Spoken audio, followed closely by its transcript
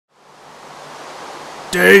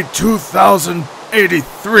Day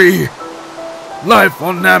 2083. Life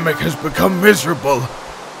on Namek has become miserable.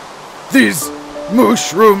 These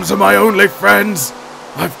mushrooms are my only friends.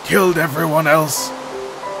 I've killed everyone else.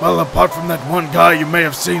 Well, apart from that one guy you may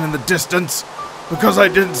have seen in the distance, because I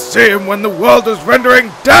didn't see him when the world was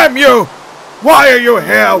rendering. Damn you! Why are you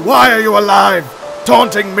here? Why are you alive?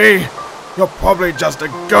 Taunting me? You're probably just a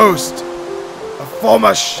ghost. A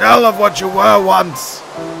former shell of what you were once.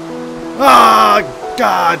 Ah,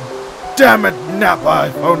 God damn it, Nappa.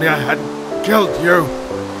 If only I hadn't killed you.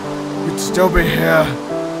 You'd still be here,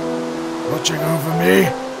 watching over me.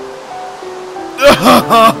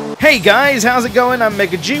 Hey guys, how's it going? I'm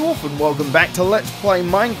MegaGWolf and welcome back to Let's Play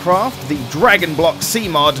Minecraft, the Dragon Block C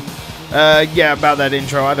mod. Yeah, about that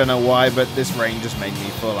intro, I don't know why, but this rain just made me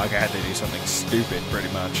feel like I had to do something stupid, pretty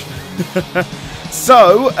much.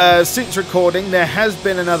 So, since recording, there has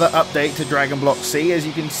been another update to Dragon Block C. As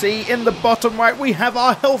you can see in the bottom right, we have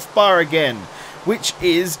our health bar again, which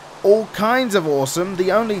is all kinds of awesome.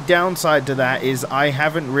 The only downside to that is I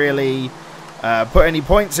haven't really put any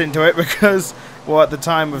points into it because, well, at the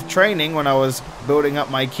time of training, when I was building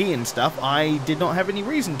up my key and stuff, I did not have any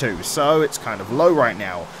reason to, so it's kind of low right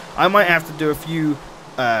now. I might have to do a few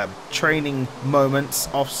training moments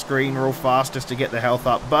off screen real fast just to get the health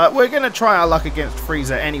up, but we're going to try our luck against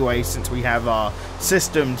Frieza anyway, since we have our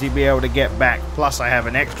system to be able to get back, plus I have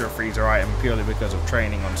an extra Frieza item purely because of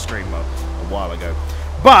training on stream a while ago.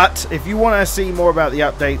 But if you want to see more about the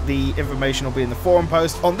update, the information will be in the forum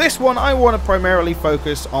post. On this one, I want to primarily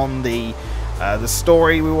focus on the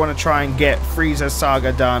story. We want to try and get Frieza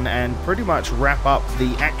Saga done and pretty much wrap up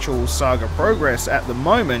the actual Saga progress at the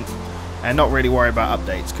moment, and not really worry about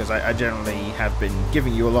updates, because I generally have been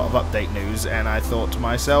giving you a lot of update news, and I thought to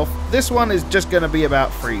myself, this one is just going to be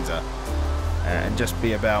about Frieza, and just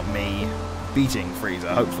be about me beating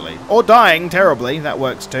Frieza, hopefully. Or dying terribly, that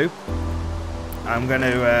works too. I'm going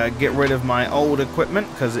to get rid of my old equipment,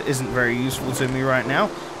 because it isn't very useful to me right now.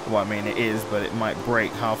 Well, I mean, it is, but it might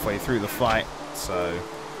break halfway through the fight, so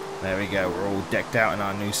there we go. We're all decked out in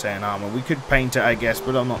our new Saiyan armor. We could paint it, I guess,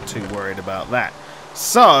 but I'm not too worried about that.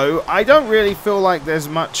 So, I don't really feel like there's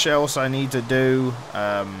much else I need to do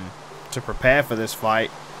to prepare for this fight,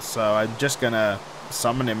 so I'm just going to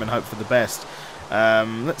summon him and hope for the best.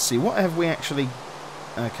 Let's see, what have we actually...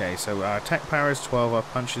 Okay, so our attack power is 12, our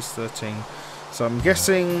punch is 13... So I'm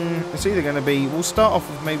guessing it's either going to be... We'll start off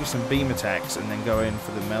with maybe some beam attacks and then go in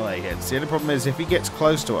for the melee hits. The only problem is if he gets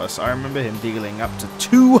close to us, I remember him dealing up to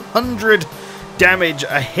 200 damage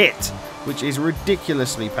a hit, which is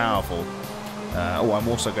ridiculously powerful. Oh, I'm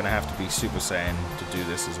also going to have to be Super Saiyan to do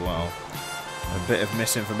this as well. A bit of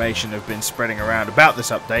misinformation have been spreading around about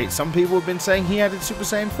this update. Some people have been saying he added Super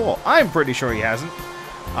Saiyan 4. I'm pretty sure he hasn't.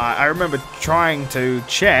 I remember trying to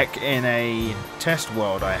check in a test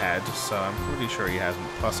world I had, so I'm pretty sure he hasn't.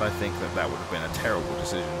 Plus, I think that that would have been a terrible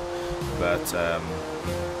decision. But,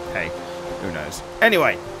 hey, who knows.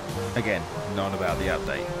 Anyway, again, not about the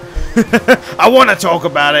update. I want to talk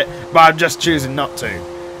about it, but I'm just choosing not to.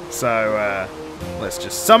 So, let's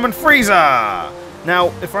just summon Frieza!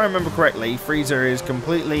 Now, if I remember correctly, Frieza is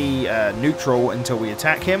completely neutral until we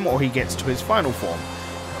attack him or he gets to his final form.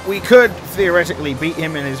 We could theoretically beat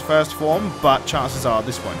him in his first form, but chances are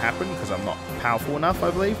this won't happen because I'm not powerful enough, I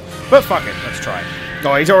believe. But fuck it, let's try.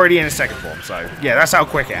 Oh, he's already in his second form, so yeah, that's how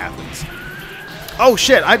quick it happens. Oh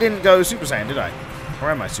shit, I didn't go Super Saiyan, did I? Or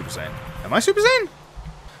am I Super Saiyan? Am I Super Saiyan?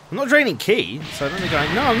 I'm not draining ki, so I don't think I...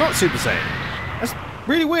 No, I'm not Super Saiyan. That's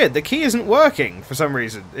really weird. The ki isn't working for some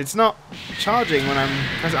reason. It's not charging when I'm...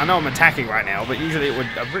 I know I'm attacking right now, but usually it would...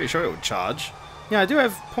 I'm pretty sure it would charge. Yeah, I do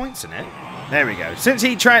have points in it. There we go. Since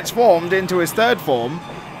he transformed into his third form,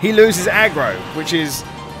 he loses aggro, which is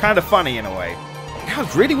kind of funny in a way. That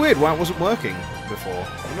was really weird why it wasn't working before.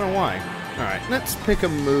 I don't know why. Alright, let's pick a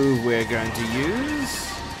move we're going to use.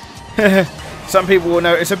 Some people will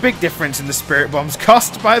notice a big difference in the Spirit Bomb's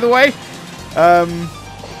cost, by the way.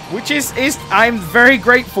 Which is I'm very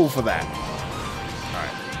grateful for that.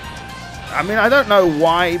 Alright. I mean, I don't know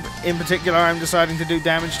why in particular I'm deciding to do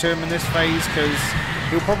damage to him in this phase, because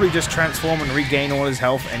he'll probably just transform and regain all his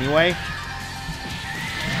health anyway.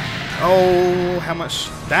 Oh, how much?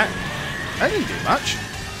 That didn't do much.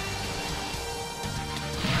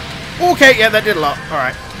 Okay, yeah, that did a lot.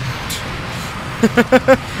 Alright.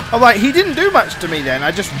 I'm like, he didn't do much to me then.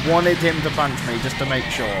 I just wanted him to punch me just to make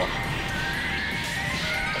sure.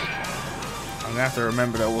 I'm going to have to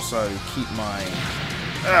remember to also keep my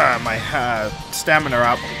stamina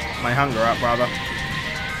up. My hunger up, rather.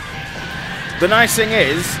 The nice thing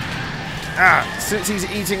is, since he's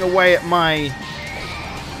eating away at my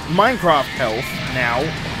Minecraft health now,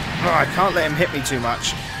 Oh, I can't let him hit me too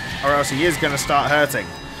much, or else he is going to start hurting.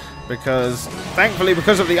 Because, thankfully,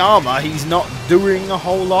 because of the armor, he's not doing a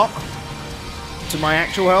whole lot to my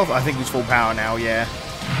actual health. I think he's full power now, yeah.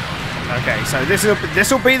 Okay, so this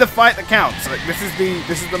will be the fight that counts. Like, this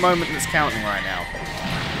is the moment that's counting right now.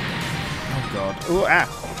 Oh god. Ooh, ah.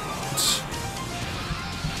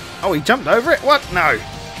 Oh, he jumped over it? What? No.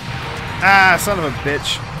 Ah, son of a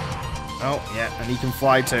bitch. Oh, yeah, and he can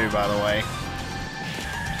fly too, by the way.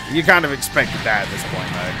 You kind of expected that at this point,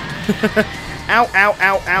 though. Ow, ow,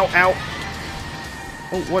 ow, ow, ow.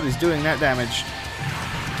 Oh, what is doing that damage?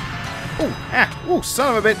 Oh, ah, oh,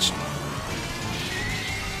 son of a bitch.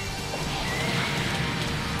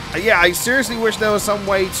 Yeah, I seriously wish there was some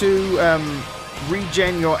way to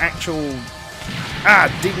regen your actual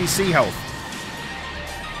DBC health.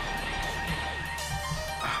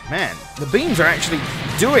 Oh, man, the beams are actually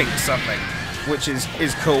doing something, which is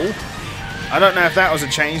cool. I don't know if that was a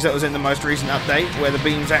change that was in the most recent update, where the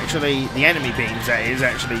beams actually, the enemy beams that is,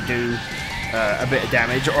 actually do a bit of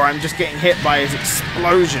damage, or I'm just getting hit by his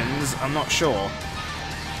explosions. I'm not sure.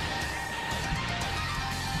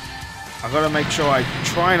 I've got to make sure I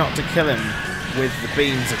try not to kill him with the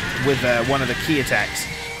beams, with one of the key attacks.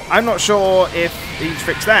 I'm not sure if he's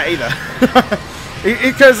fixed that either.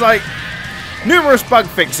 Because, like, numerous bug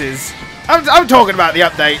fixes. I'm talking about the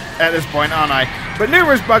update at this point, aren't I? But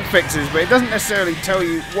numerous bug fixes, but it doesn't necessarily tell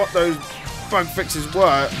you what those bug fixes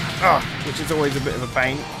were. Which is always a bit of a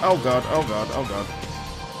pain. Oh god, oh god, oh god.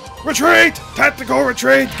 Retreat! Tactical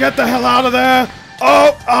retreat! Get the hell out of there!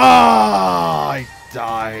 Oh! I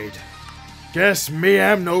died. Guess me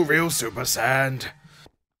am no real Super Saiyan.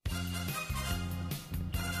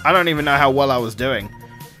 I don't even know how well I was doing.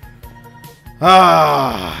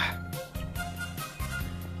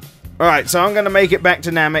 Alright, so I'm going to make it back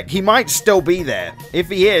to Namek. He might still be there. If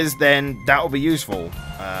he is, then that will be useful.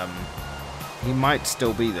 He might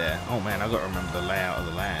still be there. Oh man, I've got to remember the layout of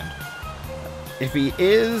the land. If he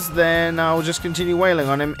is, then I'll just continue wailing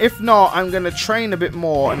on him. If not, I'm going to train a bit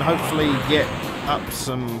more and hopefully get up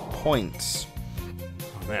some points.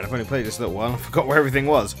 Oh man, I've only played this a little while. I forgot where everything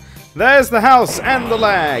was. There's the house and the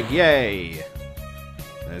lag. Yay.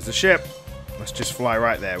 There's the ship. Let's just fly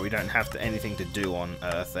right there. We don't have anything to do on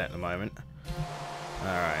Earth at the moment.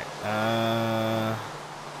 Alright.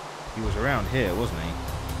 He was around here, wasn't he?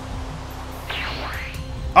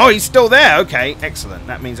 Oh, he's still there. Okay, excellent.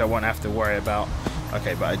 That means I won't have to worry about...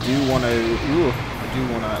 Okay, but I do want to... I do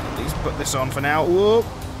want to at least put this on for now. Ooh.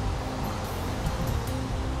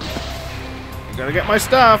 I gotta get my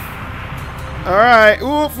stuff. Alright.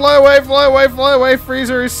 Ooh, fly away, fly away, fly away.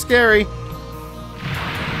 Frieza is scary.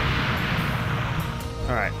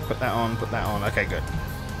 Alright, put that on, put that on. Okay, good.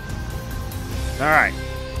 Alright.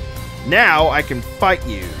 Now I can fight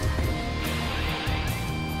you.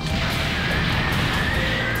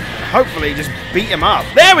 Hopefully just beat him up.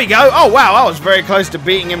 There we go! Oh wow, I was very close to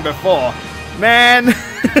beating him before. Man!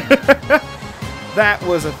 That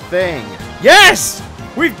was a thing. Yes!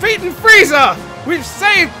 We've beaten Frieza! We've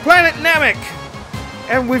saved Planet Namek!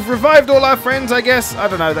 And we've revived all our friends, I guess. I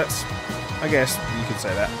don't know, that's... I guess you could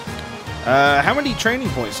say that. How many training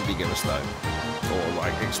points did he give us, though? Or,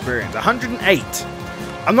 like, experience? 108.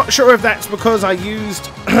 I'm not sure if that's because I used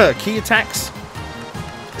key attacks.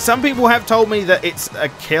 Some people have told me that it's a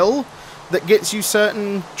kill that gets you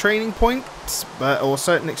certain training points, or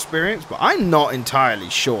certain experience, but I'm not entirely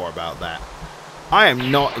sure about that. I am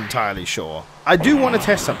not entirely sure. I do want to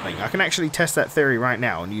test something. I can actually test that theory right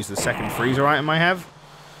now and use the second Frieza item I have.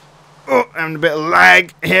 Oh, I'm a bit of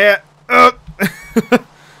lag here. Oh.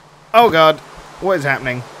 Oh god, what is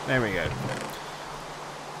happening? There we go.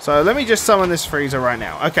 So let me just summon this Frieza right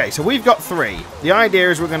now. Okay, so we've got 3. The idea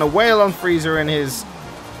is we're going to wail on Frieza in his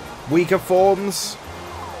weaker forms.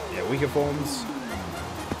 Yeah, weaker forms.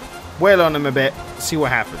 Wail on him a bit, see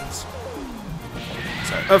what happens.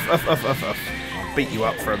 So, I'll beat you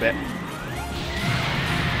up for a bit.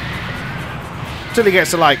 Till he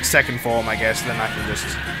gets to, like, second form, I guess, then I can just...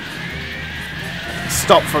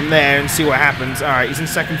 stop from there and see what happens. Alright, he's in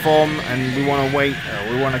second form, and we want to wait.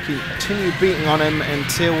 We want to continue beating on him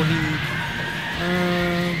until he...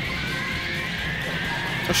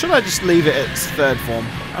 or should I just leave it at its third form?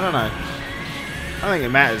 I don't know. I don't think it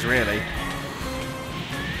matters, really.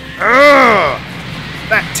 Ugh!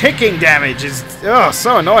 That ticking damage is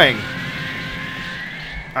so annoying.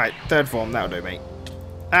 Alright, third form, that'll do, mate.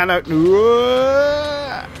 Ah, no.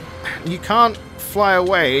 You can't fly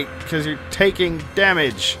away because you're taking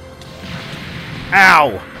damage.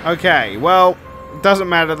 Ow! Okay, well, it doesn't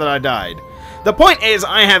matter that I died. The point is,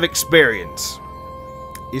 I have experience.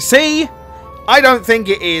 You see, I don't think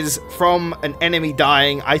it is from an enemy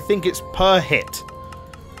dying. I think it's per hit.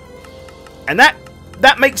 And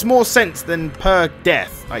that makes more sense than per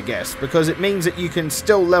death, I guess, because it means that you can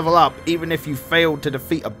still level up even if you failed to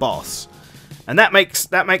defeat a boss. And that makes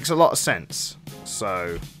a lot of sense.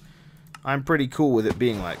 So I'm pretty cool with it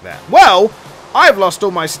being like that. Well, I've lost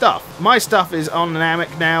all my stuff. My stuff is on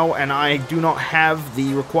Namek now, and I do not have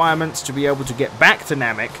the requirements to be able to get back to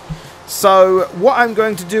Namek. So what I'm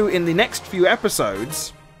going to do in the next few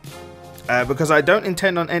episodes, because I don't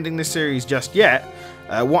intend on ending this series just yet,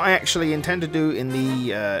 what I actually intend to do in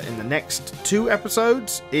the next 2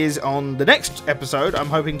 episodes is on the next episode, I'm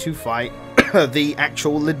hoping to fight the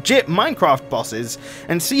actual legit Minecraft bosses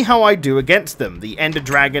and see how I do against them, the Ender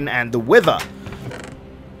Dragon and the Wither.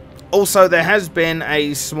 Also, there has been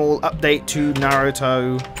a small update to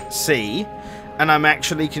Naruto C, and I'm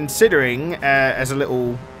actually considering, as a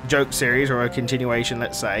little joke series, or a continuation,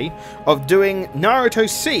 let's say, of doing Naruto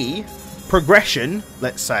C progression,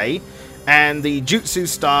 let's say, and the jutsu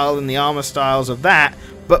style and the armor styles of that,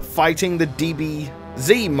 but fighting the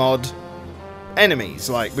DBZ mod enemies.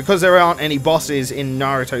 Like, because there aren't any bosses in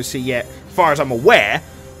Naruto C yet, as far as I'm aware,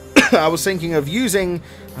 I was thinking of using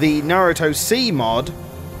the Naruto C mod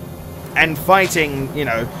and fighting, you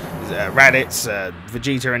know, Raditz,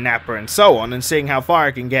 Vegeta and Nappa and so on, and seeing how far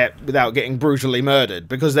I can get without getting brutally murdered,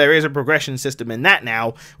 because there is a progression system in that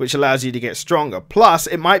now which allows you to get stronger. Plus,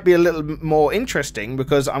 it might be a little more interesting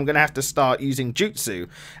because I'm going to have to start using jutsu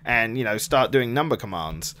and, you know, start doing number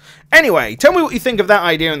commands. Anyway, tell me what you think of that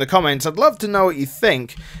idea in the comments. I'd love to know what you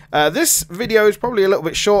think. This video is probably a little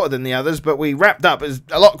bit shorter than the others, but we wrapped up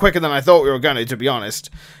a lot quicker than I thought we were going to be honest.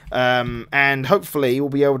 And hopefully we'll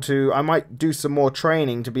be able to, I might do some more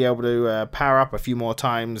training to be able to power up a few more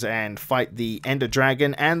times and fight the Ender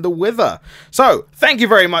Dragon and the Wither. So, thank you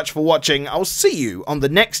very much for watching. I'll see you on the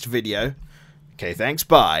next video. Okay, thanks,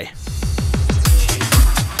 bye.